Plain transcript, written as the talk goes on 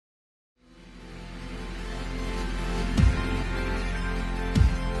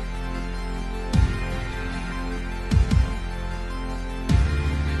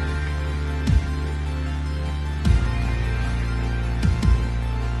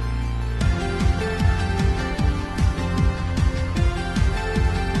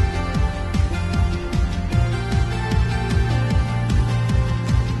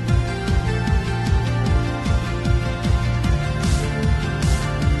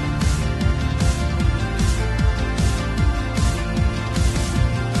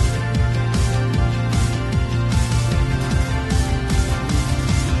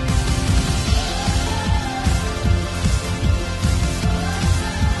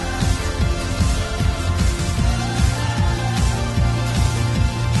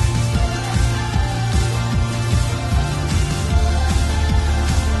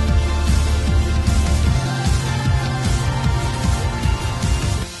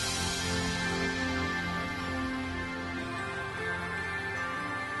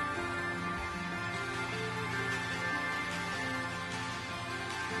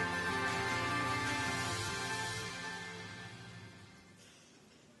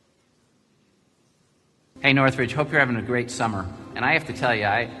Hey, Northridge, hope you're having a great summer. And I have to tell you,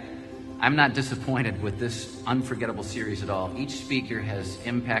 I'm not disappointed with this Unforgettable series at all. Each speaker has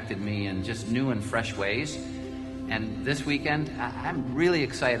impacted me in just new and fresh ways. And this weekend, I'm really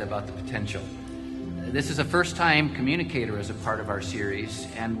excited about the potential. This is a first-time communicator as a part of our series,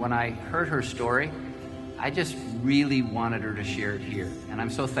 and when I heard her story, I just really wanted her to share it here. And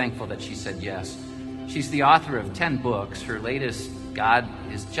I'm so thankful that she said yes. She's the author of 10 books. Her latest, God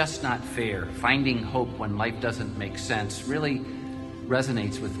is Just Not Fair, Finding Hope When Life Doesn't Make Sense, really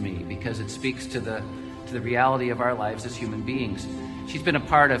resonates with me because it speaks to the reality of our lives as human beings. She's been a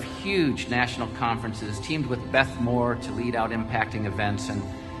part of huge national conferences, teamed with Beth Moore to lead out impacting events,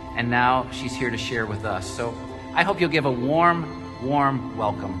 and now she's here to share with us. So I hope you'll give a warm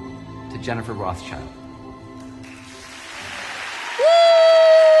welcome to Jennifer Rothschild.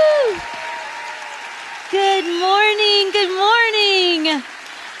 Woo! Good morning, good morning.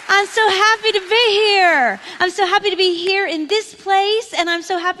 I'm so happy to be here. I'm so happy to be here in this place, and I'm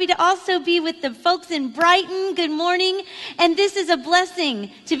so happy to also be with the folks in Brighton. Good morning. And this is a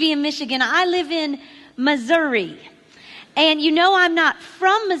blessing to be in Michigan. I live in Missouri. And you know I'm not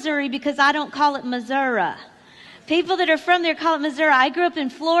from Missouri because I don't call it Missouri. People that are from there call it Missouri. I grew up in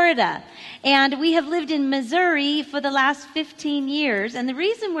Florida, and we have lived in Missouri for the last 15 years. And the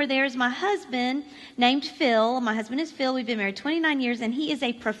reason we're there is my husband, named Phil. My husband is Phil. We've been married 29 years, and he is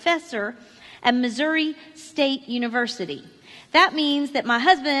a professor at Missouri State University. That means that my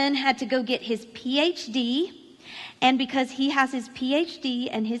husband had to go get his PhD, and because he has his PhD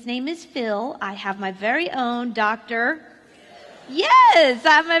and his name is Phil, I have my very own Dr. Yes, I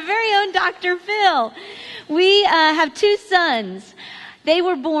have my very own Dr. Phil. We have two sons. They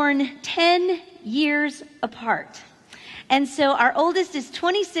were born 10 years apart. And so our oldest is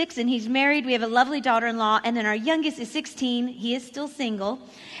 26 and he's married. We have a lovely daughter-in-law. And then our youngest is 16. He is still single.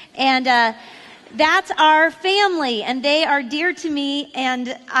 And that's our family. And they are dear to me.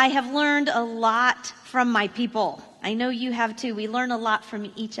 And I have learned a lot from my people. I know you have too. We learn a lot from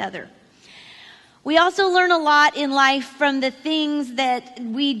each other. We also learn a lot in life from the things that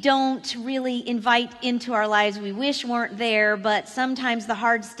we don't really invite into our lives. We wish weren't there, but sometimes the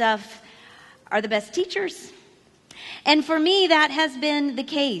hard stuff are the best teachers. And for me, that has been the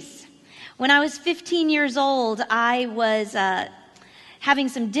case. When I was 15 years old, I was having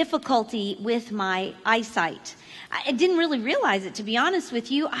some difficulty with my eyesight. I didn't really realize it, to be honest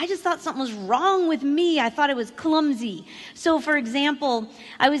with you. I just thought something was wrong with me. I thought it was clumsy. So, for example,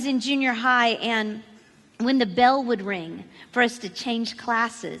 I was in junior high, and when the bell would ring for us to change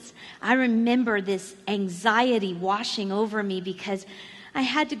classes, I remember this anxiety washing over me because I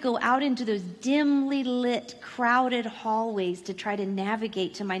had to go out into those dimly lit, crowded hallways to try to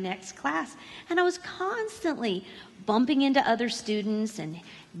navigate to my next class. And I was constantly bumping into other students and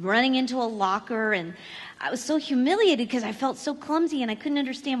running into a locker, and I was so humiliated because I felt so clumsy and I couldn't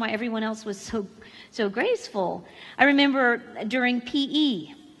understand why everyone else was so graceful. I remember during PE,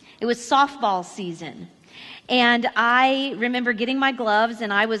 it was softball season, and I remember getting my gloves,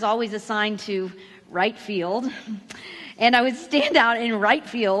 and I was always assigned to right field, and I would stand out in right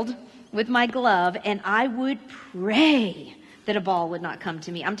field with my glove, and I would pray that a ball would not come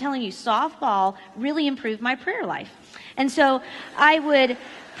to me. I'm telling you, softball really improved my prayer life. And so I would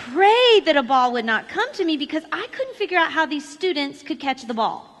pray that a ball would not come to me because I couldn't figure out how these students could catch the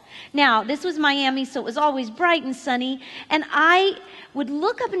ball. Now, this was Miami, so it was always bright and sunny, and I would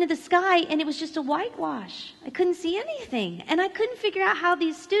look up into the sky, and it was just a whitewash. I couldn't see anything, and I couldn't figure out how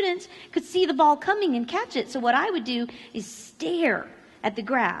these students could see the ball coming and catch it. So what I would do is stare at the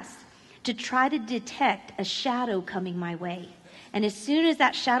grass to try to detect a shadow coming my way. And as soon as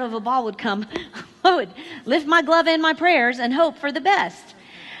that shadow of a ball would come, I would lift my glove and my prayers and hope for the best.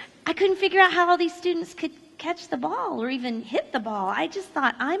 I couldn't figure out how all these students could catch the ball or even hit the ball. I just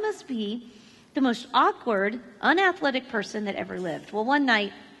thought I must be the most awkward, unathletic person that ever lived. Well, one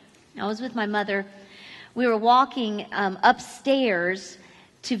night, I was with my mother. We were walking upstairs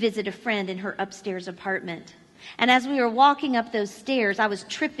to visit a friend in her upstairs apartment. And as we were walking up those stairs, I was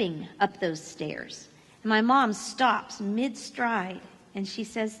tripping up those stairs. And my mom stops mid-stride, and she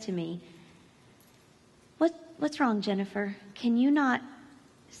says to me, What's wrong, Jennifer? Can you not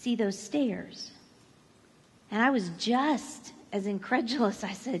see those stairs? And I was just as incredulous.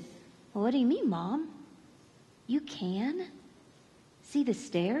 I said, well, what do you mean, Mom? You can see the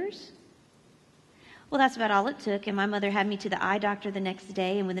stairs? Well, that's about all it took, and my mother had me to the eye doctor the next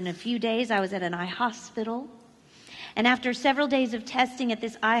day, and within a few days, I was at an eye hospital. And after several days of testing at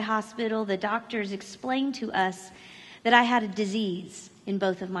this eye hospital, the doctors explained to us that I had a disease in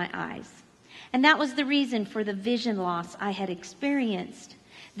both of my eyes. And that was the reason for the vision loss I had experienced.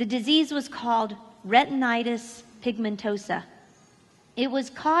 The disease was called retinitis pigmentosa. It was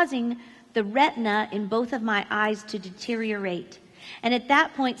causing the retina in both of my eyes to deteriorate. And at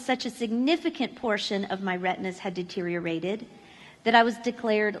that point, such a significant portion of my retinas had deteriorated that I was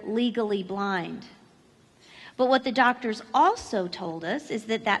declared legally blind. But what the doctors also told us is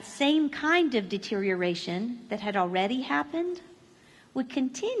that that same kind of deterioration that had already happened would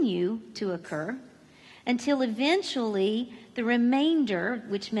continue to occur until eventually the remainder,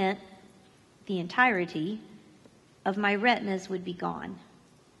 which meant the entirety, of my retinas would be gone.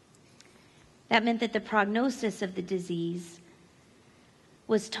 That meant that the prognosis of the disease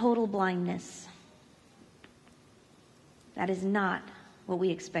was total blindness. That is not what we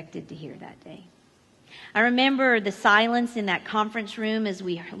expected to hear that day. I remember the silence in that conference room as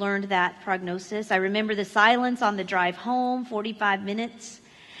we learned that prognosis. I remember the silence on the drive home, 45 minutes.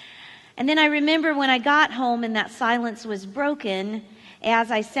 And then I remember when I got home and that silence was broken as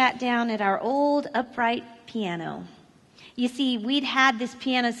I sat down at our old upright piano. You see, we'd had this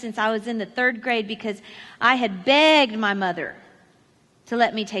piano since I was in the 3rd grade because I had begged my mother to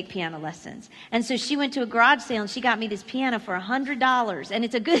let me take piano lessons. And so she went to a garage sale and she got me this piano for $100. And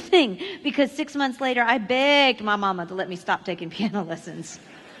it's a good thing because 6 months later, I begged my mama to let me stop taking piano lessons.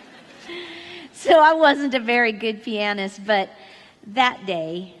 So I wasn't a very good pianist, but that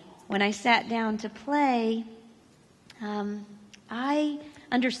day, when I sat down to play, I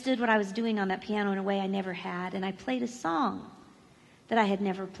understood what I was doing on that piano in a way I never had, and I played a song that I had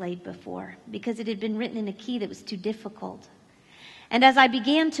never played before because it had been written in a key that was too difficult. And as I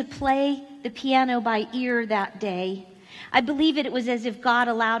began to play the piano by ear that day, I believe it was as if God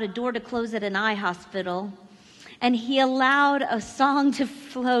allowed a door to close at an eye hospital, and He allowed a song to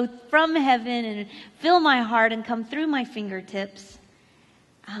flow from heaven and fill my heart and come through my fingertips.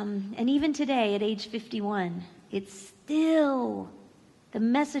 And even today, at age 51, it's still, the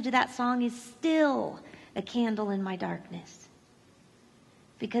message of that song is still a candle in my darkness.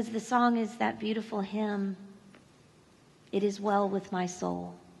 Because the song is that beautiful hymn, "It is well with my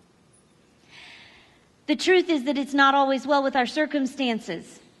soul." The truth is that it's not always well with our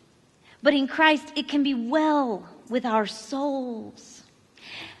circumstances, but in Christ it can be well with our souls.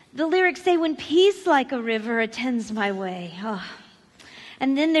 The lyrics say, "When peace like a river attends my way." Oh.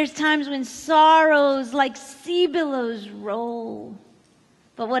 And then there's times when sorrows like sea billows roll.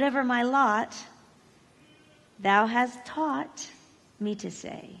 But whatever my lot, thou hast taught me to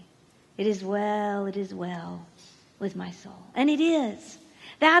say, it is well with my soul. And it is.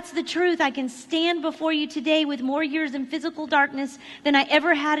 That's the truth. I can stand before you today with more years in physical darkness than I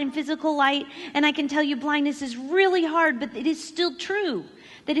ever had in physical light. And I can tell you blindness is really hard, but it is still true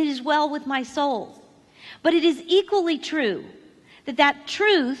that it is well with my soul. But it is equally true that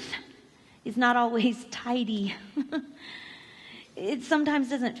truth is not always tidy. It sometimes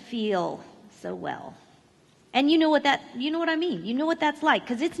doesn't feel so well. And you know what I mean. You know what that's like,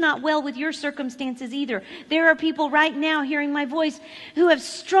 because it's not well with your circumstances either. There are people right now hearing my voice who have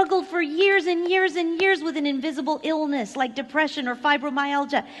struggled for years and years and years with an invisible illness like depression or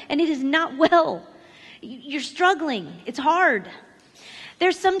fibromyalgia, and it is not well. You're struggling. It's hard.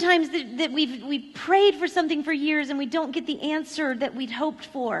 There's sometimes that we've prayed for something for years and we don't get the answer that we'd hoped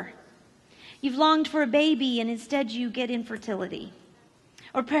for. You've longed for a baby and instead you get infertility.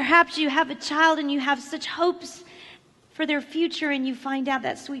 Or perhaps you have a child and you have such hopes for their future and you find out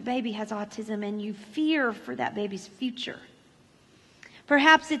that sweet baby has autism and you fear for that baby's future.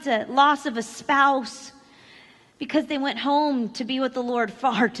 Perhaps it's a loss of a spouse because they went home to be with the Lord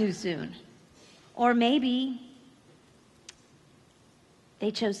far too soon. Or maybe they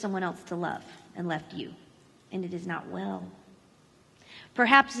chose someone else to love and left you, and it is not well.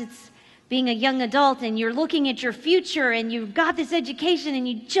 Perhaps it's being a young adult and you're looking at your future and you've got this education and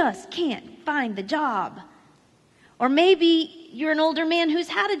you just can't find the job. Or maybe you're an older man who's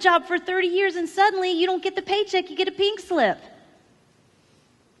had a job for 30 years and suddenly you don't get the paycheck, you get a pink slip.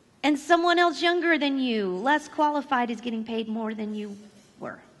 And someone else younger than you, less qualified, is getting paid more than you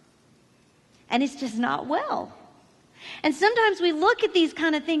were. And it's just not well. And sometimes we look at these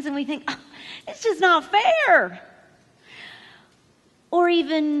kind of things and we think, oh, it's just not fair. Or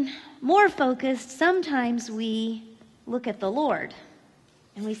even more focused, sometimes we look at the Lord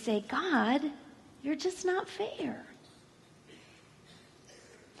and we say, God, you're just not fair.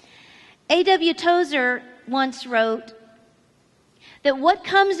 A.W. Tozer once wrote that what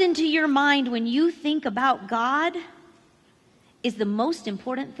comes into your mind when you think about God is the most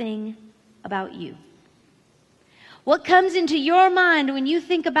important thing about you. What comes into your mind when you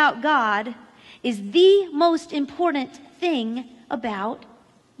think about God is the most important thing about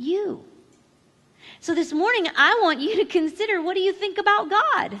you. So this morning, I want you to consider, what do you think about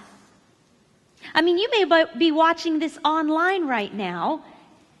God? I mean, you may be watching this online right now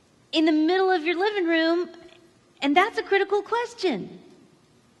in the middle of your living room, and that's a critical question.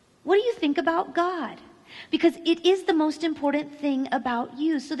 What do you think about God? Because it is the most important thing about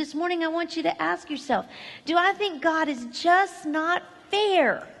you. So this morning I want you to ask yourself, do I think God is just not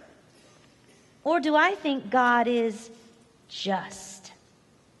fair? Or do I think God is just,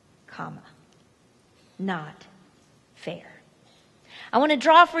 not fair? I want to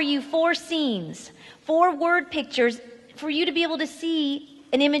draw for you 4 scenes, 4 word pictures for you to be able to see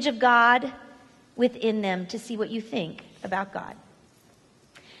an image of God within them, to see what you think about God.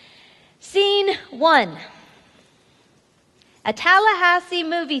 Scene 1, a Tallahassee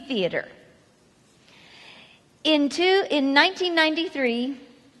movie theater. In 1993,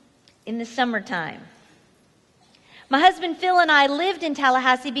 in the summertime. My husband Phil and I lived in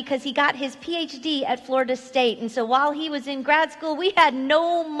Tallahassee because he got his PhD at Florida State. And so while he was in grad school, we had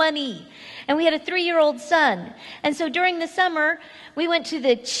no money. And we had a 3-year-old son. And so during the summer, we went to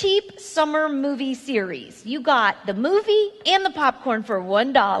the cheap summer movie series. You got the movie and the popcorn for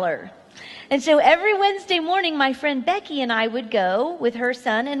 $1. And so every Wednesday morning, my friend Becky and I would go with her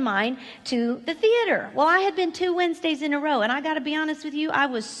son and mine to the theater. Well, I had been 2 Wednesdays in a row, and I got to be honest with you, I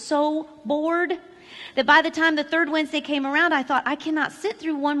was so bored that by the time the 3rd Wednesday came around, I thought, I cannot sit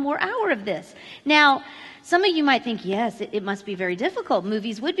through 1 more hour of this. Now, some of you might think, yes, it must be very difficult.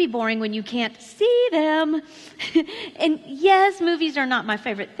 Movies would be boring when you can't see them. And yes, movies are not my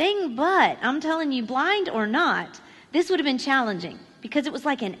favorite thing, but I'm telling you, blind or not, this would have been challenging because it was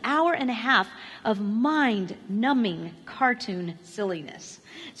like an hour and a half of mind-numbing cartoon silliness.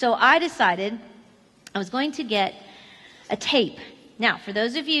 So I decided I was going to get a tape. Now, for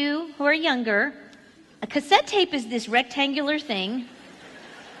those of you who are younger, a cassette tape is this rectangular thing.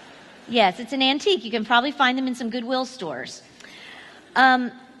 Yes, it's an antique. You can probably find them in some Goodwill stores.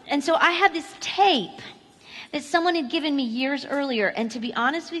 And so I had this tape that someone had given me years earlier. And to be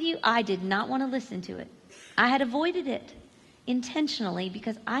honest with you, I did not want to listen to it. I had avoided it intentionally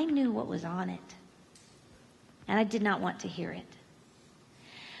because I knew what was on it. And I did not want to hear it.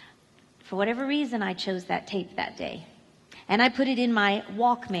 For whatever reason, I chose that tape that day. And I put it in my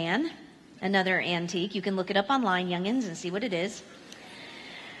Walkman, another antique. You can look it up online, youngins, and see what it is.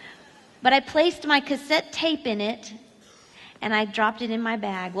 But I placed my cassette tape in it, and I dropped it in my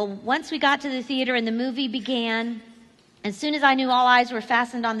bag. Well, once we got to the theater and the movie began, as soon as I knew all eyes were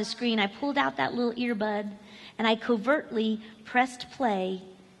fastened on the screen, I pulled out that little earbud, and I covertly pressed play,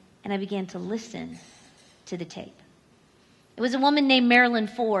 and I began to listen to the tape. It was a woman named Marilyn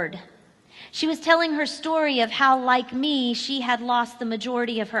Ford. She was telling her story of how, like me, she had lost the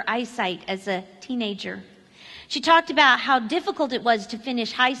majority of her eyesight as a teenager. She talked about how difficult it was to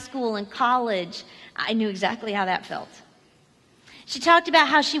finish high school and college. I knew exactly how that felt. She talked about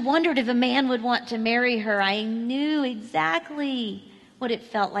how she wondered if a man would want to marry her. I knew exactly what it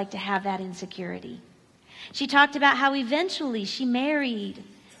felt like to have that insecurity. She talked about how eventually she married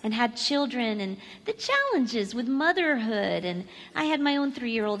and had children and the challenges with motherhood. And I had my own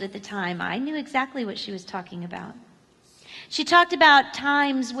 3-year-old at the time. I knew exactly what she was talking about. She talked about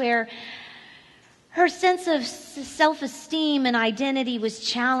times where her sense of self-esteem and identity was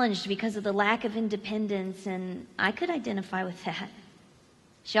challenged because of the lack of independence, and I could identify with that.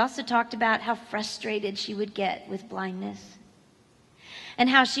 She also talked about how frustrated she would get with blindness and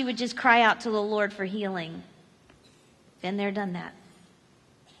how she would just cry out to the Lord for healing. Been there, done that.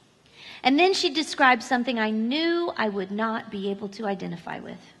 And then she described something I knew I would not be able to identify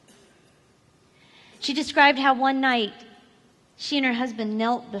with. She described how one night she and her husband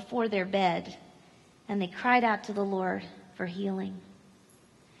knelt before their bed and they cried out to the Lord for healing.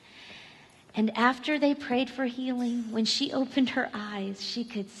 And after they prayed for healing, when she opened her eyes, she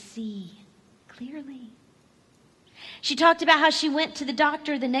could see clearly. She talked about how she went to the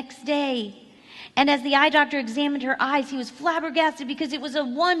doctor the next day, and as the eye doctor examined her eyes, he was flabbergasted because it was a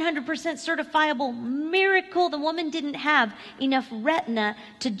 100% certifiable miracle. The woman didn't have enough retina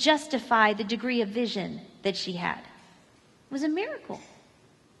to justify the degree of vision that she had. It was a miracle.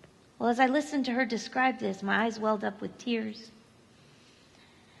 Well, as I listened to her describe this, my eyes welled up with tears.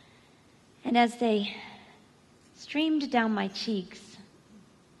 And as they streamed down my cheeks,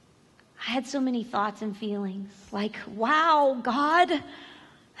 I had so many thoughts and feelings like, wow, God,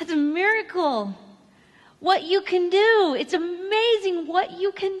 that's a miracle. What you can do. It's amazing what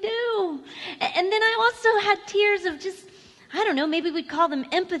you can do. And then I also had tears of just, I don't know, maybe we'd call them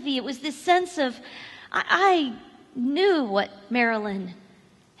empathy. It was this sense of, I knew what Marilyn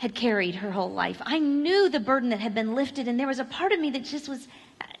had carried her whole life. I knew the burden that had been lifted, and there was a part of me that just was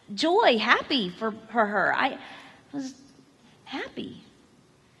joy, happy for her. I was happy.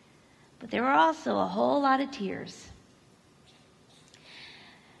 But But there were also a whole lot of tears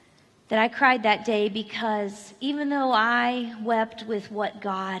that I cried that day, because even though I wept with what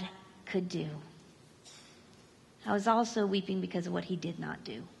God could do, I was also weeping because of what he did not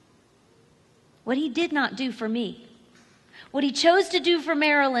do. What he did not do for me. What he chose to do for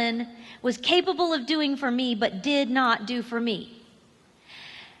Marilyn was capable of doing for me, but did not do for me.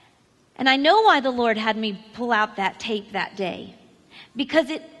 And I know why the Lord had me pull out that tape that day, because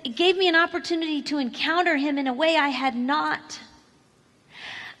it gave me an opportunity to encounter him in a way I had not.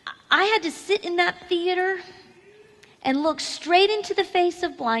 I had to sit in that theater and look straight into the face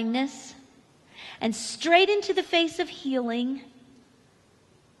of blindness and straight into the face of healing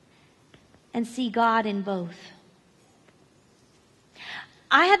and see God in both.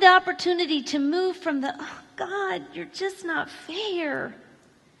 I had the opportunity to move from the, oh God, you're just not fair,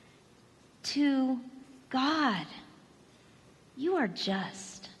 to God, you are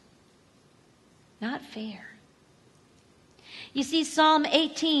just, not fair. You see, Psalm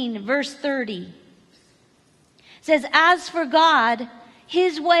 18, verse 30 says, as for God,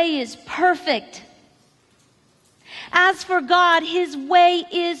 his way is perfect. As for God, his way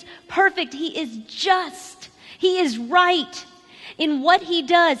is perfect. He is just. He is right. In what he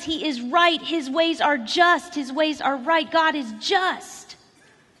does, he is right. His ways are just. His ways are right. God is just,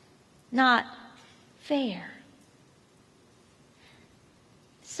 not fair.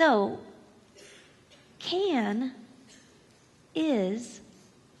 So, is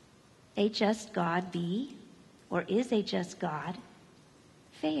a just God be, or is a just God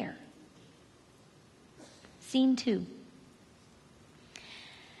fair? Scene 2.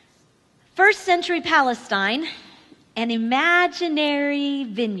 First century Palestine, an imaginary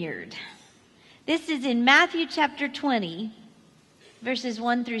vineyard. This is in Matthew chapter 20, verses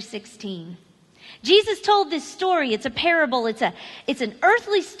 1 through 16. Jesus told this story. It's a parable. It's an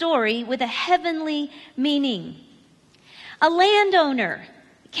earthly story with a heavenly meaning. A landowner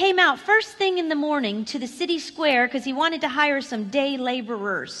came out first thing in the morning to the city square because he wanted to hire some day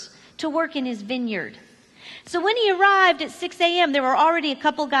laborers to work in his vineyard. So when he arrived at 6 a.m., there were already a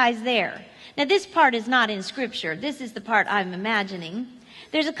couple guys there. Now, this part is not in Scripture. This is the part I'm imagining.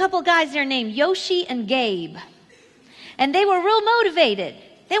 There's a couple guys there named Yoshi and Gabe. And they were real motivated.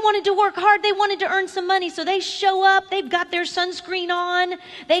 They wanted to work hard. They wanted to earn some money. So they show up. They've got their sunscreen on.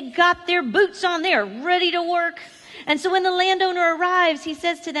 They got their boots on. They're ready to work. And so when the landowner arrives, he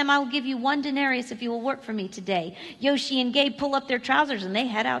says to them, I will give you 1 denarius if you will work for me today. Yoshi and Gabe pull up their trousers and they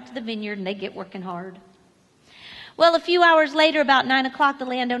head out to the vineyard and they get working hard. Well, a few hours later, about 9 o'clock, the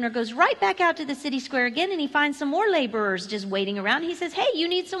landowner goes right back out to the city square again, and he finds some more laborers just waiting around. He says, hey, you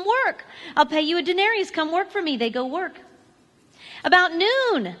need some work. I'll pay you a denarius. Come work for me. They go work. About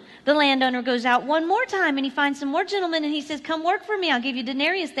noon, the landowner goes out one more time, and he finds some more gentlemen, and he says, come work for me. I'll give you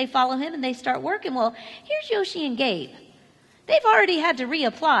denarius. They follow him, and they start working. Well, here's Yoshi and Gabe. They've already had to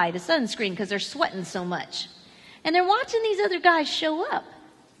reapply the sunscreen because they're sweating so much. And they're watching these other guys show up.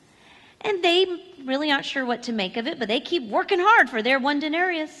 And they really aren't sure what to make of it, but they keep working hard for their 1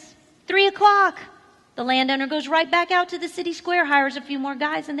 denarius. 3 o'clock, the landowner goes right back out to the city square, hires a few more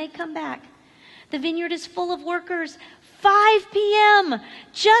guys, and they come back. The vineyard is full of workers. 5 p.m.,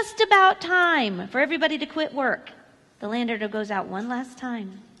 just about time for everybody to quit work. The landowner goes out one last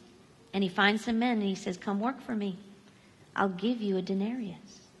time, and he finds some men, and he says, come work for me. I'll give you a denarius.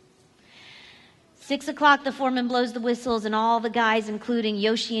 6 o'clock, the foreman blows the whistles, and all the guys, including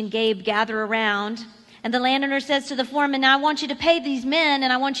Yoshi and Gabe, gather around. And the landowner says to the foreman, now I want you to pay these men,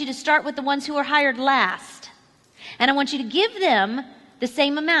 and I want you to start with the ones who were hired last. And I want you to give them the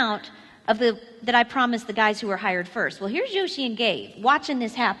same amount that I promised the guys who were hired first. Well, here's Yoshi and Gabe watching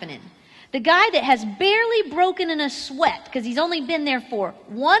this happening. The guy that has barely broken in a sweat because he's only been there for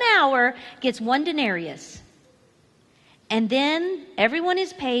 1 hour gets 1 denarius. And then everyone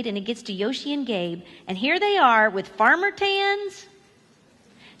is paid, and it gets to Yoshi and Gabe. And here they are with farmer tans,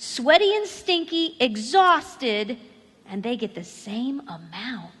 sweaty and stinky, exhausted, and they get the same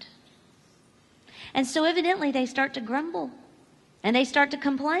amount. And so evidently they start to grumble, and they start to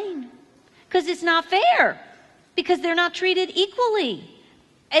complain because it's not fair, because they're not treated equally.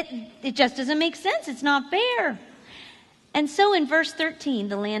 It just doesn't make sense. It's not fair. And so in verse 13,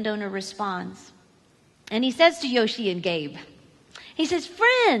 the landowner responds. And he says to Yoshi and Gabe, he says,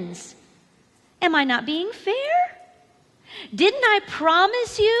 friends, am I not being fair? Didn't I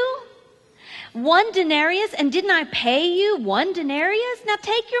promise you 1 denarius, and didn't I pay you 1 denarius? Now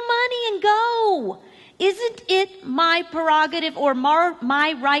take your money and go. Isn't it my prerogative or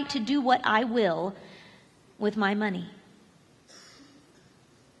my right to do what I will with my money?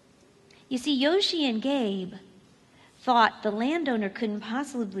 You see, Yoshi and Gabe thought the landowner couldn't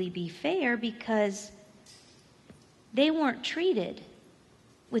possibly be fair because they weren't treated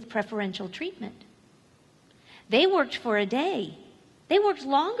with preferential treatment. They worked for a day. They worked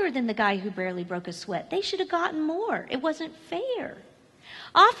longer than the guy who barely broke a sweat. They should have gotten more. It wasn't fair.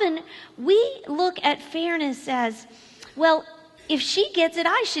 Often we look at fairness as, well, if she gets it,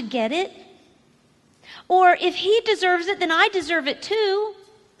 I should get it. Or if he deserves it, then I deserve it too.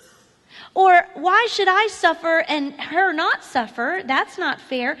 Or why should I suffer and her not suffer? That's not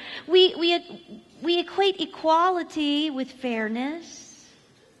fair. We equate equality with fairness.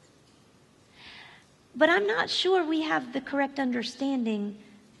 But I'm not sure we have the correct understanding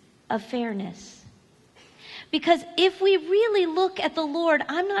of fairness. Because if we really look at the Lord,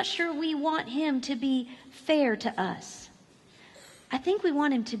 I'm not sure we want him to be fair to us. I think we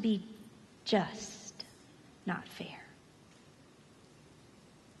want him to be just, not fair.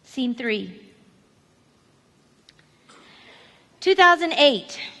 Scene 3.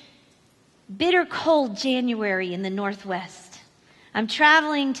 2008. Bitter cold January in the Northwest. I'm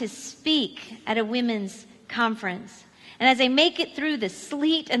traveling to speak at a women's conference. And as I make it through the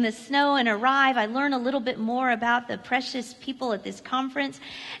sleet and the snow and arrive, I learn a little bit more about the precious people at this conference.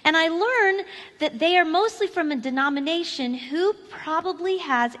 And I learn that they are mostly from a denomination who probably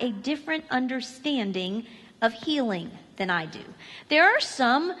has a different understanding of healing than I do. There are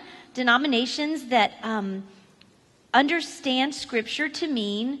some denominations that understand Scripture to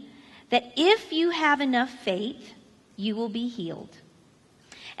mean that if you have enough faith, you will be healed.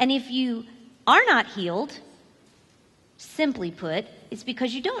 And if you are not healed, simply put, it's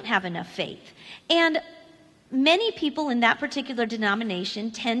because you don't have enough faith. And many people in that particular denomination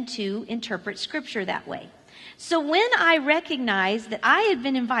tend to interpret Scripture that way. So when I recognized that I had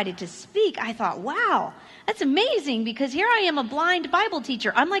been invited to speak, I thought, wow, that's amazing, because here I am, a blind Bible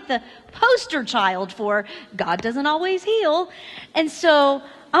teacher. I'm like the poster child for God doesn't always heal. And so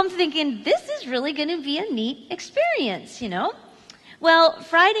I'm thinking, this is really going to be a neat experience, you know? Well,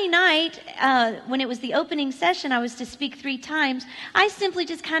 Friday night, when it was the opening session, I was to speak 3 times. I simply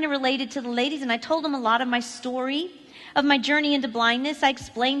just kind of related to the ladies, and I told them a lot of my story of my journey into blindness. I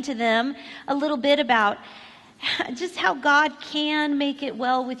explained to them a little bit about just how God can make it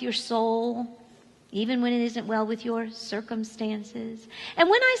well with your soul, even when it isn't well with your circumstances. And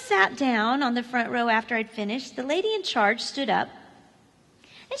when I sat down on the front row after I'd finished, the lady in charge stood up,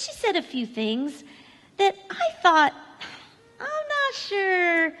 and she said a few things that I thought, I'm not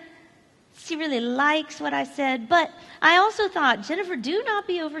sure she really likes what I said, but I also thought, Jennifer, do not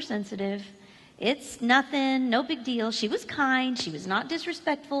be oversensitive. It's nothing, no big deal. She was kind. She was not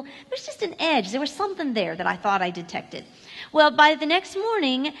disrespectful. There's just an edge. There was something there that I thought I detected. Well, by the next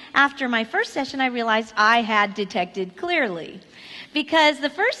morning, after my first session, I realized I had detected clearly. Because the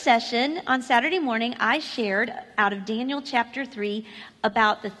first session on Saturday morning, I shared out of Daniel chapter 3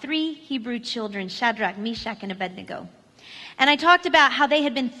 about the 3 Hebrew children, Shadrach, Meshach, and Abednego. And I talked about how they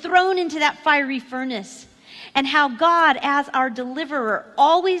had been thrown into that fiery furnace, and how God, as our deliverer,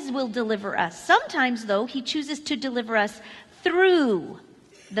 always will deliver us. Sometimes, though, he chooses to deliver us through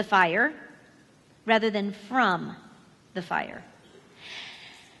the fire rather than from the fire.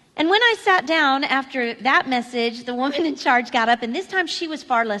 And when I sat down after that message, the woman in charge got up, and this time she was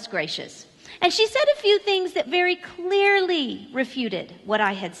far less gracious. And she said a few things that very clearly refuted what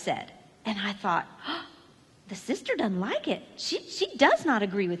I had said. And I thought, oh, the sister doesn't like it. She does not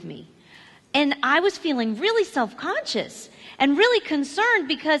agree with me. And I was feeling really self-conscious and really concerned,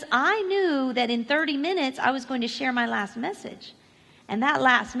 because I knew that in 30 minutes I was going to share my last message. And that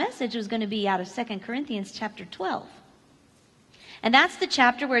last message was going to be out of 2 Corinthians chapter 12. And that's the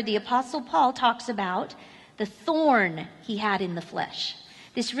chapter where the Apostle Paul talks about the thorn he had in the flesh.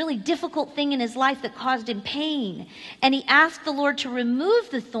 This really difficult thing in his life that caused him pain. And he asked the Lord to remove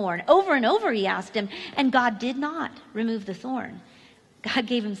the thorn. Over and over he asked him, and God did not remove the thorn. God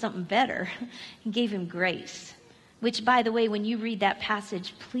gave him something better. He gave him grace. Which, by the way, when you read that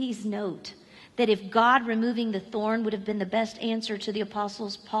passage, please note that if God removing the thorn would have been the best answer to the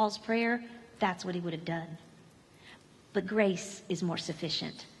Apostle Paul's prayer, that's what he would have done. But grace is more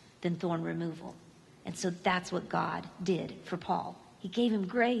sufficient than thorn removal. And so that's what God did for Paul. He gave him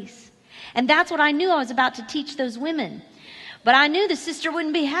grace. And that's what I knew I was about to teach those women. But I knew the sister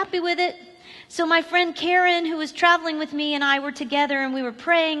wouldn't be happy with it. So my friend Karen, who was traveling with me, and I were together, and we were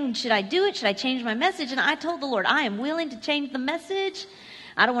praying, should I do it? Should I change my message? And I told the Lord, I am willing to change the message.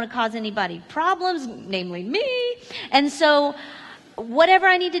 I don't want to cause anybody problems, namely me. And so whatever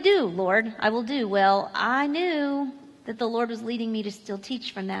I need to do, Lord, I will do. Well, I knew that the Lord was leading me to still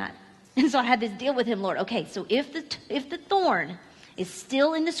teach from that. And so I had this deal with him, Lord. Okay, so if the thorn is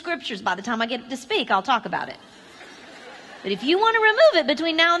still in the scriptures by the time I get to speak, I'll talk about it. But if you want to remove it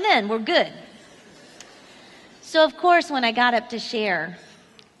between now and then, we're good. So, of course, when I got up to share,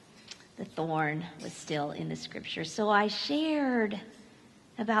 the thorn was still in the scripture. So I shared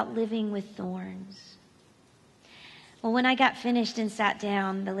about living with thorns. Well, when I got finished and sat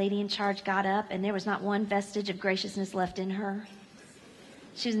down, the lady in charge got up, and there was not one vestige of graciousness left in her.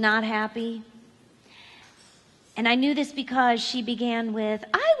 She was not happy. And I knew this because she began with,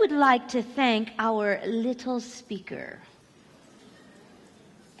 "I would like to thank our little speaker."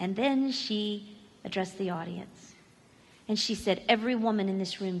 And then she addressed the audience. And she said, "Every woman in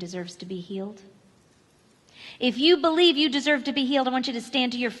this room deserves to be healed. If you believe you deserve to be healed, I want you to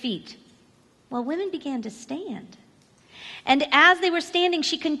stand to your feet." Well, women began to stand. And as they were standing,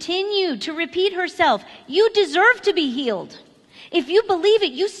 she continued to repeat herself, "You deserve to be healed. If you believe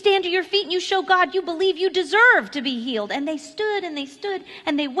it, you stand to your feet and you show God you believe you deserve to be healed." And they stood and they stood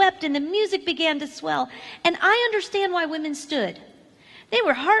and they wept, and the music began to swell. And I understand why women stood. They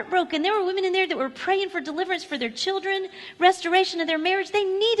were heartbroken. There were women in there that were praying for deliverance for their children, restoration of their marriage. They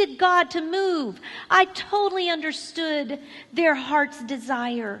needed God to move. I totally understood their heart's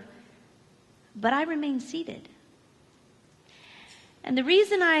desire. But I remained seated. And the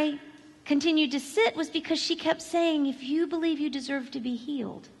reason I continued to sit was because she kept saying, "If you believe you deserve to be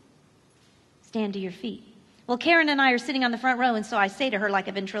healed, stand to your feet." Well, Karen and I are sitting on the front row, and so I say to her like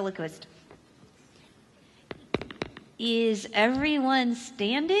a ventriloquist, "Is everyone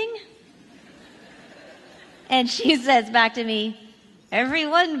standing?" And she says back to me,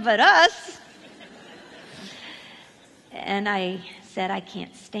 "Everyone but us." And I said, "I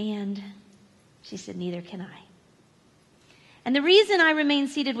can't stand." She said, "Neither can I." And the reason I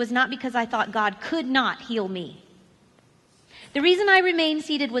remained seated was not because I thought God could not heal me. The reason I remained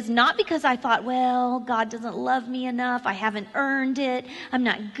seated was not because I thought, well, God doesn't love me enough. I haven't earned it. I'm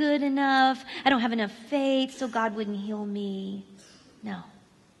not good enough. I don't have enough faith, so God wouldn't heal me. No.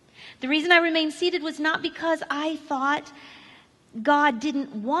 The reason I remained seated was not because I thought God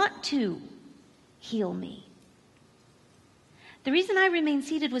didn't want to heal me. The reason I remained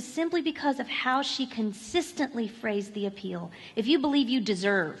seated was simply because of how she consistently phrased the appeal. If you believe you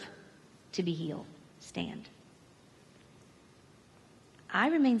deserve to be healed, stand. I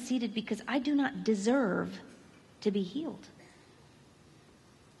remain seated because I do not deserve to be healed.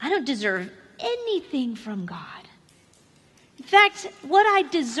 I don't deserve anything from God. In fact, what I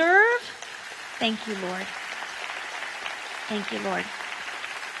deserve, thank you, Lord. Thank you, Lord.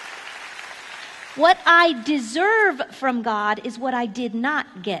 What I deserve from God is what I did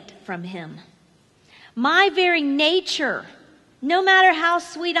not get from Him. My very nature, no matter how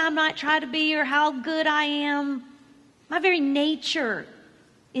sweet I might try to be or how good I am, my very nature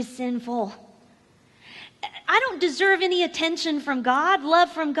is sinful. I don't deserve any attention from God,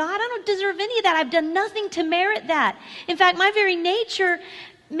 love from God. I don't deserve any of that. I've done nothing to merit that. In fact, my very nature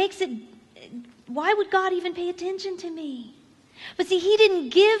makes it, why would God even pay attention to me? But see, He didn't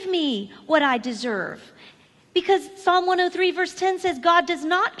give me what I deserve. Because Psalm 103 verse 10 says, God does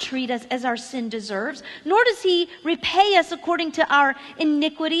not treat us as our sin deserves, nor does He repay us according to our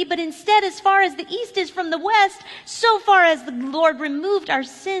iniquity, but instead, as far as the east is from the west, so far as the Lord removed our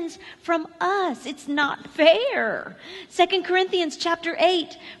sins from us. It's not fair. 2 Corinthians chapter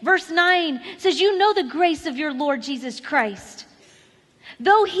 8 verse 9 says, you know the grace of your Lord Jesus Christ.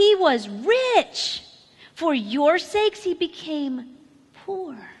 Though He was rich, for your sakes He became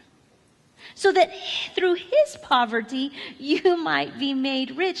poor, so that through His poverty you might be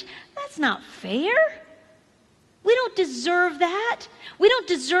made rich. That's not fair. We don't deserve that. We don't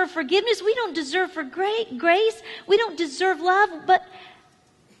deserve forgiveness. We don't deserve grace. We don't deserve love. But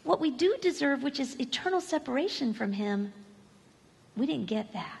what we do deserve, which is eternal separation from Him, we didn't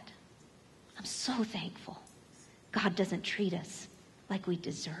get that. I'm so thankful God doesn't treat us like we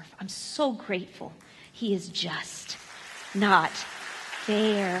deserve. I'm so grateful He is just, not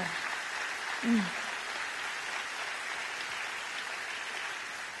fair.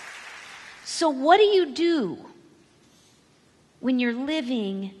 So what do you do when you're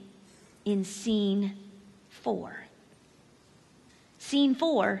living in scene 4? Scene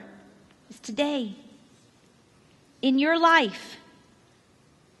 4 is today. In your life,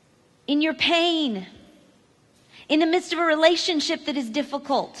 in your pain, in the midst of a relationship that is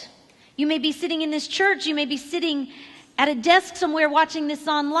difficult. You may be sitting in this church, you may be sitting at a desk somewhere watching this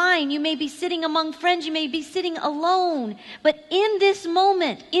online. You may be sitting among friends. You may be sitting alone. But in this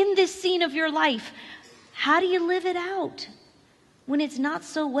moment, in this scene of your life, how do you live it out when it's not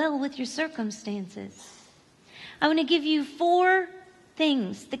so well with your circumstances? I want to give you 4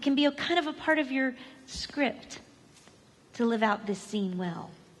 things that can be a kind of a part of your script to live out this scene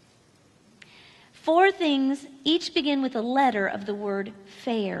well. 4 things each begin with a letter of the word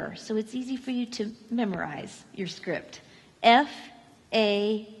fair. So it's easy for you to memorize your script.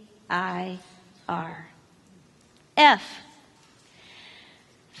 F-A-I-R. F.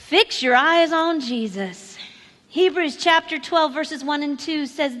 Fix your eyes on Jesus. Hebrews chapter 12 verses 1 and 2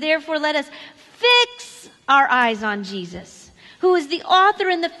 says, therefore let us fix our eyes on Jesus, who is the author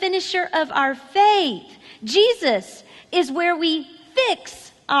and the finisher of our faith. Jesus is where we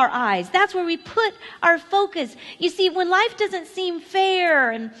fix our eyes. That's where we put our focus. You see, when life doesn't seem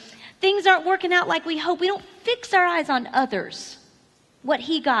fair and things aren't working out like we hope, we don't fix our eyes on others. What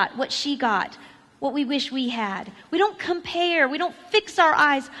he got, what she got, what we wish we had. We don't compare. We don't fix our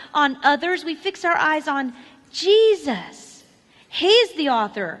eyes on others. We fix our eyes on Jesus. He's the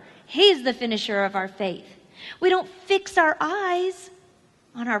author. He's the finisher of our faith. We don't fix our eyes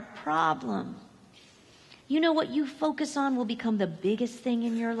on our problem. You know, what you focus on will become the biggest thing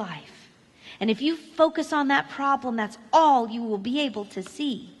in your life. And if you focus on that problem, that's all you will be able to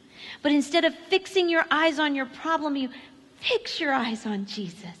see. But instead of fixing your eyes on your problem, you fix your eyes on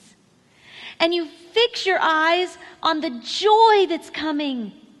Jesus. And you fix your eyes on the joy that's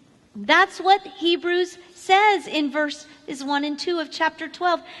coming. That's what Hebrews says in verses 1 and 2 of chapter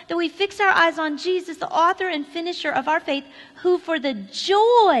 12, that we fix our eyes on Jesus, the author and finisher of our faith, who for the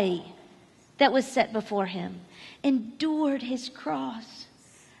joy that was set before him endured his cross.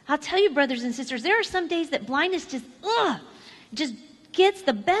 I'll tell you, brothers and sisters, there are some days that blindness just gets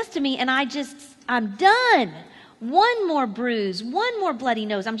the best of me, and I'm done. One more bruise, one more bloody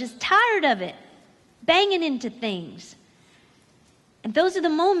nose. I'm just tired of it, banging into things. And those are the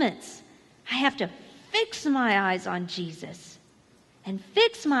moments I have to fix my eyes on Jesus and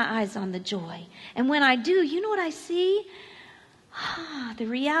fix my eyes on the joy. And when I do, you know what I see? The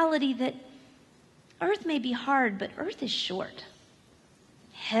reality that earth may be hard, but earth is short.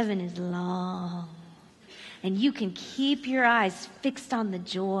 Heaven is long. And you can keep your eyes fixed on the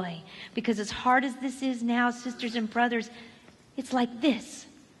joy. Because as hard as this is now, sisters and brothers, it's like this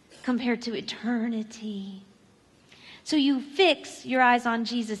compared to eternity. So you fix your eyes on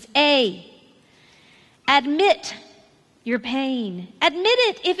Jesus. A, admit your pain. Admit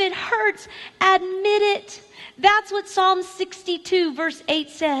it. If it hurts, admit it. That's what Psalm 62 verse 8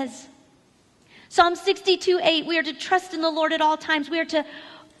 says. Psalm 62:8, we are to trust in the Lord at all times. We are to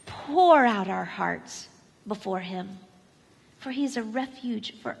pour out our hearts before him, for he is a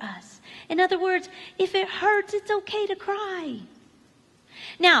refuge for us. In other words, if it hurts, it's okay to cry.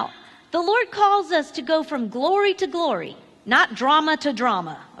 Now, the Lord calls us to go from glory to glory, not drama to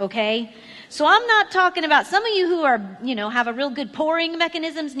drama, okay? So I'm not talking about some of you who are, have a real good pouring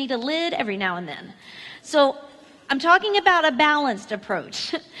mechanisms, need a lid every now and then. So I'm talking about a balanced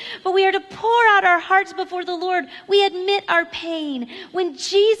approach. But we are to pour out our hearts before the Lord. We admit our pain. When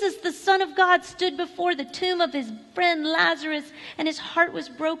Jesus, the Son of God, stood before the tomb of his friend Lazarus and his heart was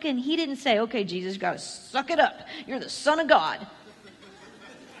broken, he didn't say, okay, Jesus, you got to suck it up. You're the Son of God.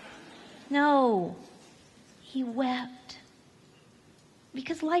 No, he wept.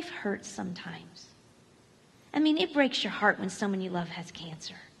 Because life hurts sometimes. I mean, it breaks your heart when someone you love has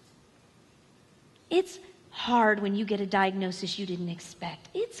cancer. It's hard when you get a diagnosis you didn't expect.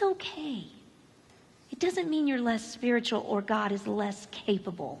 It's okay. It doesn't mean you're less spiritual or God is less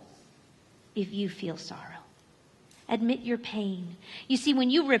capable if you feel sorrow. Admit your pain. You see, when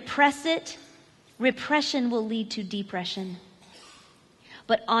you repress it, repression will lead to depression.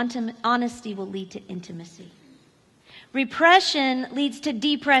 But honesty will lead to intimacy. Repression leads to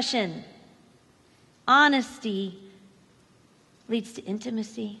depression. Honesty leads to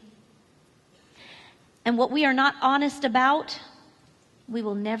intimacy. And what we are not honest about, we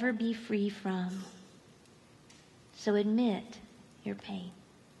will never be free from. So admit your pain.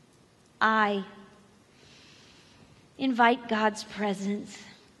 I invite God's presence.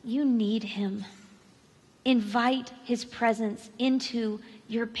 You need him. Invite his presence into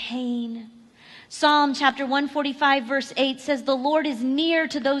your pain. Psalm chapter 145 verse 8 says, the Lord is near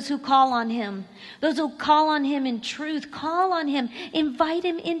to those who call on him. Those who call on him in truth, call on him. Invite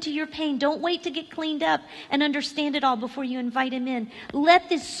him into your pain. Don't wait to get cleaned up and understand it all before you invite him in. Let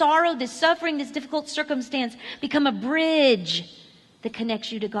this sorrow, this suffering, this difficult circumstance become a bridge that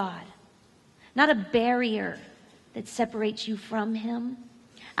connects you to God. Not a barrier that separates you from him.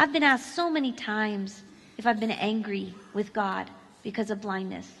 I've been asked so many times if I've been angry with God because of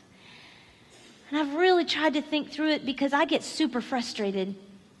blindness. And I've really tried to think through it because I get super frustrated.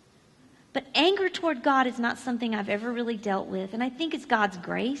 But anger toward God is not something I've ever really dealt with. And I think it's God's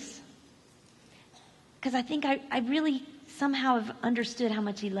grace. Because I think I really somehow have understood how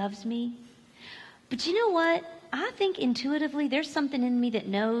much he loves me. But you know what? I think intuitively there's something in me that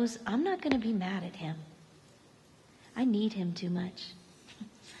knows I'm not going to be mad at him. I need him too much.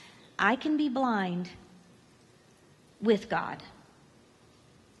 I can be blind with God,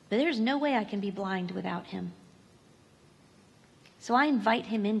 but there's no way I can be blind without him. So I invite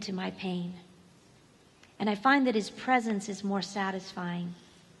him into my pain. And I find that his presence is more satisfying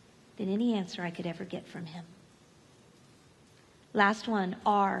than any answer I could ever get from him. Last one,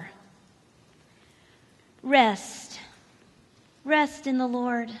 R. Rest. Rest in the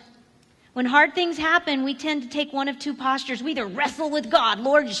Lord. When hard things happen, we tend to take one of two postures. We either wrestle with God.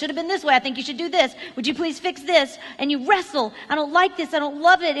 Lord, you should have been this way. I think you should do this. Would you please fix this? And you wrestle. I don't like this. I don't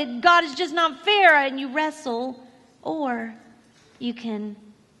love it. God is just not fair. And you wrestle. Or you can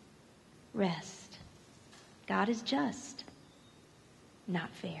rest. God is just, not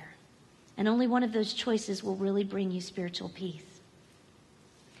fair. And only one of those choices will really bring you spiritual peace.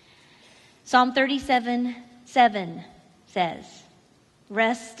 Psalm 37:7 says,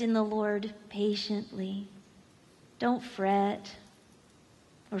 rest in the Lord patiently. Don't fret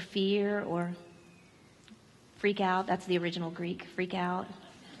or fear or freak out. That's the original Greek, freak out.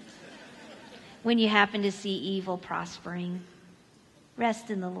 When you happen to see evil prospering, rest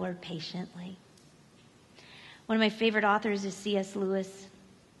in the Lord patiently. One of my favorite authors is C.S. Lewis.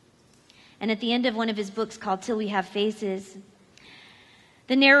 And at the end of one of his books called Till We Have Faces,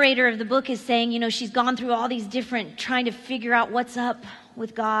 the narrator of the book is saying, she's gone through all these different, trying to figure out what's up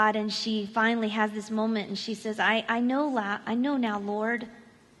with God. And she finally has this moment and she says, I know now, Lord,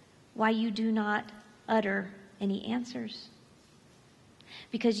 why you do not utter any answers.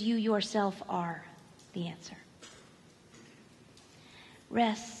 Because you yourself are the answer.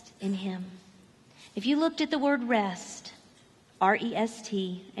 Rest in him. If you looked at the word rest,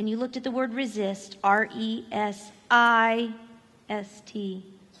 R-E-S-T, and you looked at the word resist, R-E-S-I-S-T,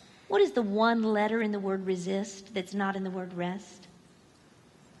 what is the one letter in the word resist that's not in the word rest?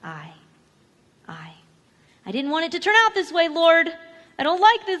 I. I didn't want it to turn out this way, Lord. I don't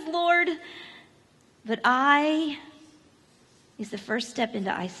like this, Lord. But I is the first step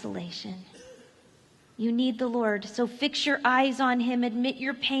into isolation. You need the Lord. So fix your eyes on him, admit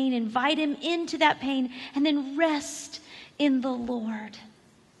your pain, invite him into that pain, and then rest in the Lord.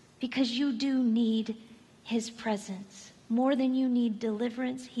 Because you do need his presence more than you need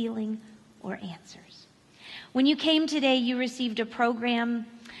deliverance, healing, or answers. When you came today, you received a program.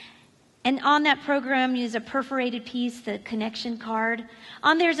 And on that program is a perforated piece, the connection card.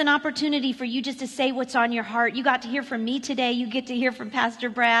 On there's an opportunity for you just to say what's on your heart. You got to hear from me today. You get to hear from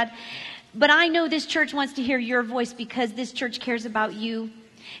Pastor Brad. But I know this church wants to hear your voice because this church cares about you.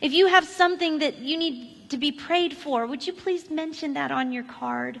 If you have something that you need to be prayed for, would you please mention that on your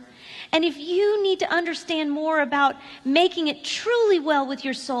card? And if you need to understand more about making it truly well with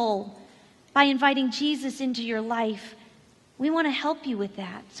your soul by inviting Jesus into your life, we want to help you with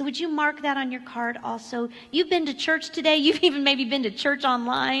that. So would you mark that on your card also? You've been to church today. You've even maybe been to church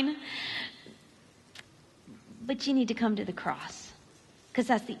online. But you need to come to the cross. Because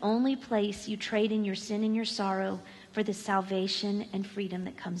that's the only place you trade in your sin and your sorrow for the salvation and freedom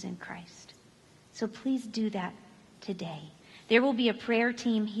that comes in Christ. So please do that today. There will be a prayer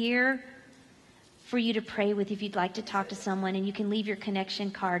team here for you to pray with if you'd like to talk to someone. And you can leave your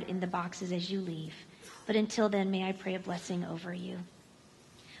connection card in the boxes as you leave. But until then, may I pray a blessing over you.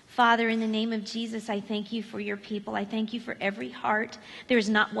 Father, in the name of Jesus, I thank you for your people. I thank you for every heart. There is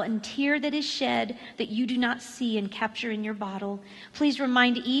not one tear that is shed that you do not see and capture in your bottle. Please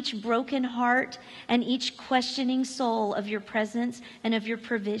remind each broken heart and each questioning soul of your presence and of your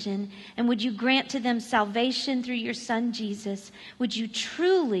provision. And would you grant to them salvation through your Son, Jesus? Would you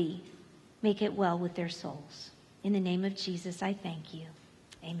truly make it well with their souls? In the name of Jesus, I thank you.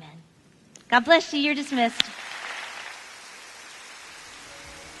 Amen. God bless you. You're dismissed.